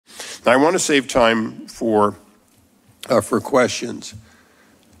Now, I want to save time for questions.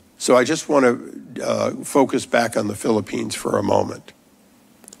 So I just want to focus back on the Philippines for a moment.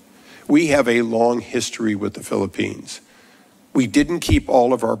 We have a long history with the Philippines. We didn't keep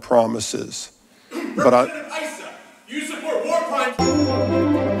all of our promises, but President Issa, you support war crimes.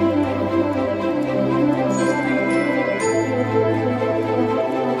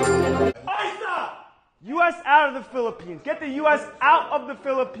 Issa! U.S. out of the Philippines. Get the U.S. out of the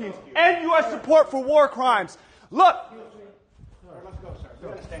Philippines. End U.S. support for war crimes. Look.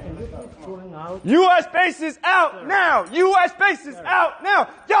 U.S. bases out now! U.S. bases out now!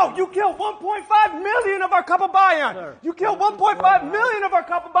 Yo, you killed 1.5 million of our kababayan! You killed 1.5 million of our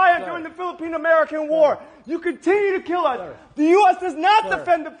kababayan during the Philippine-American War! You continue to kill us! The U.S. does not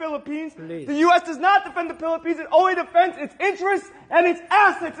defend the Philippines! The U.S. does not defend the Philippines! It only defends its interests and its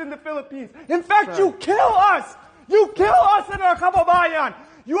assets in the Philippines! In fact, you kill us! You kill us and our kababayan!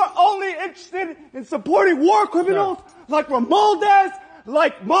 You are only interested in supporting war criminals like Romualdez,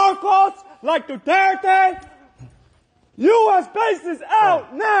 like Marcos, like Duterte. U.S. bases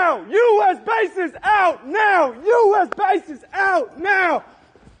out now! U.S. bases out now! U.S. bases out now!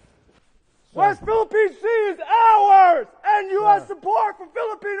 West Philippine Sea is ours! And U.S. support for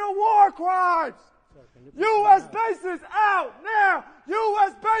Filipino war crimes! U.S. bases out now!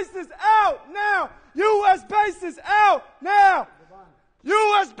 U.S. bases out now! U.S. bases out now!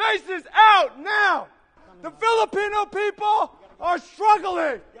 U.S. bases out now! The Filipino people are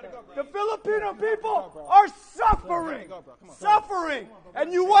struggling. The Filipino people are suffering. Suffering.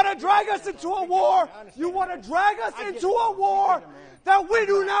 And you want to drag us into a war? You want to drag us into a war that we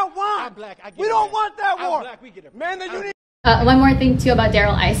do not want. We don't want that war. Man, that you need. One more thing too about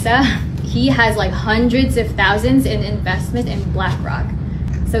Darrell Issa. He has like hundreds of thousands in investment in BlackRock.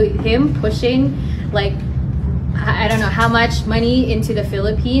 So him pushing like I don't know how much money into the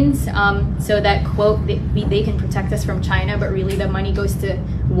Philippines so that, quote, they can protect us from China, but really the money goes to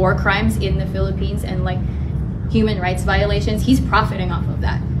war crimes in the Philippines and like human rights violations. He's profiting off of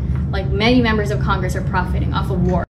that. Like many members of Congress are profiting off of war.